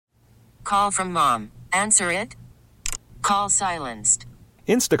call from mom. Answer it. Call silenced.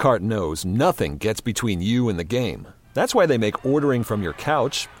 Instacart knows nothing gets between you and the game. That's why they make ordering from your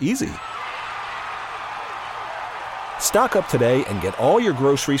couch easy. Stock up today and get all your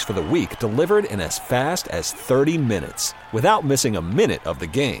groceries for the week delivered in as fast as 30 minutes without missing a minute of the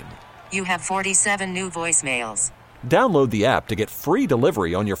game. You have 47 new voicemails. Download the app to get free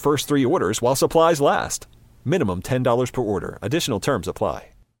delivery on your first 3 orders while supplies last. Minimum $10 per order. Additional terms apply.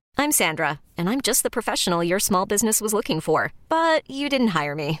 I'm Sandra, and I'm just the professional your small business was looking for. But you didn't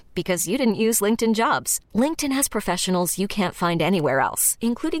hire me because you didn't use LinkedIn Jobs. LinkedIn has professionals you can't find anywhere else,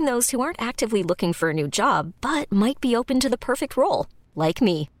 including those who aren't actively looking for a new job, but might be open to the perfect role, like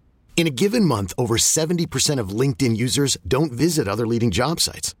me. In a given month, over 70% of LinkedIn users don't visit other leading job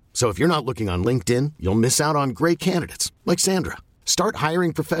sites. So if you're not looking on LinkedIn, you'll miss out on great candidates like Sandra. Start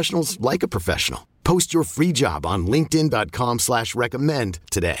hiring professionals like a professional. Post your free job on linkedin.com/recommend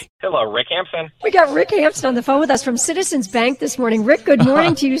today. Hello, Rick Hampson. We got Rick Hampson on the phone with us from Citizens Bank this morning. Rick, good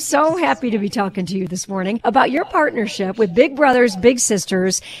morning to you. So happy to be talking to you this morning about your partnership with Big Brothers Big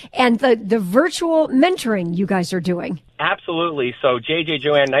Sisters and the virtual mentoring you guys are doing. Absolutely. So, JJ,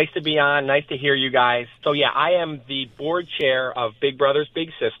 Joanne, nice to be on. Nice to hear you guys. So, yeah, I am the board chair of Big Brothers Big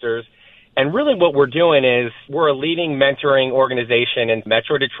Sisters. And really what we're doing is we're a leading mentoring organization in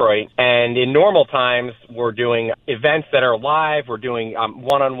Metro Detroit. And in normal times, we're doing events that are live. We're doing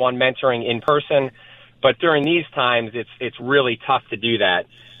one-on-one mentoring in person. But during these times, it's really tough to do that.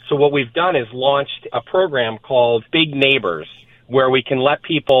 So what we've done is launched a program called Big Neighbors, where we can let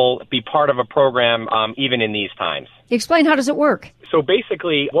people be part of a program even in these times. Explain, how does it work? So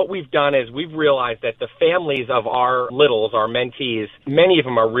basically, what we've done is we've realized that the families of our littles, our mentees, many of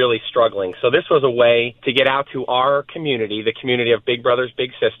them are really struggling. So this was a way to get out to our community, the community of Big Brothers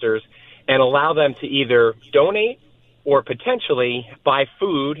Big Sisters, and allow them to either donate or potentially buy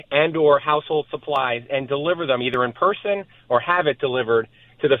food and or household supplies and deliver them either in person or have it delivered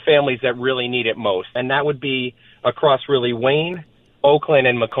to the families that really need it most. And that would be across really Wayne, Oakland,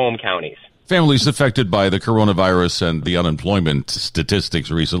 and Macomb counties. Families affected by the coronavirus and the unemployment statistics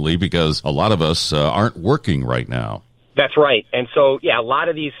recently, because a lot of us aren't working right now. That's right. And so, yeah, a lot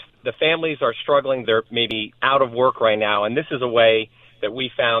of the families are struggling. They're maybe out of work right now. And this is a way that we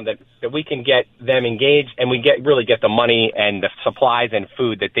found that we can get them engaged and we really get the money and the supplies and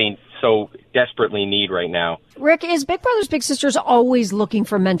food that they so desperately need right now. Rick, is Big Brothers Big Sisters always looking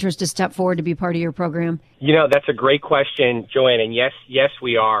for mentors to step forward to be part of your program? You know, that's a great question, Joanne. And yes,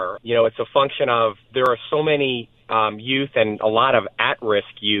 we are. You know, it's a function of there are so many youth and a lot of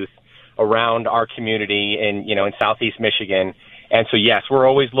at-risk youth around our community in Southeast Michigan. And so, yes, we're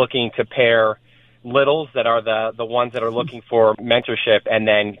always looking to pair littles that are the ones that are looking for mentorship and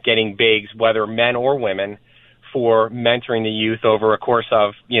then getting bigs, whether men or women, for mentoring the youth over a course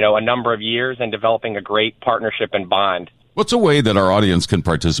of, a number of years and developing a great partnership and bond. What's a way that our audience can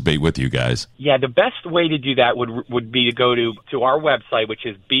participate with you guys? Yeah, the best way to do that would be to go to our website, which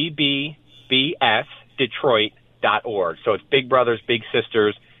is bbbsdetroit.org. So it's Big Brothers Big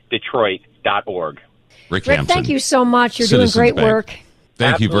Sisters Detroit.org. Rick Hampson, thank you so much. You're Citizens doing great Bank. work.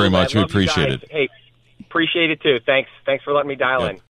 Thank Absolutely. you very much. We appreciate it. Hey, appreciate it too. Thanks for letting me dial in.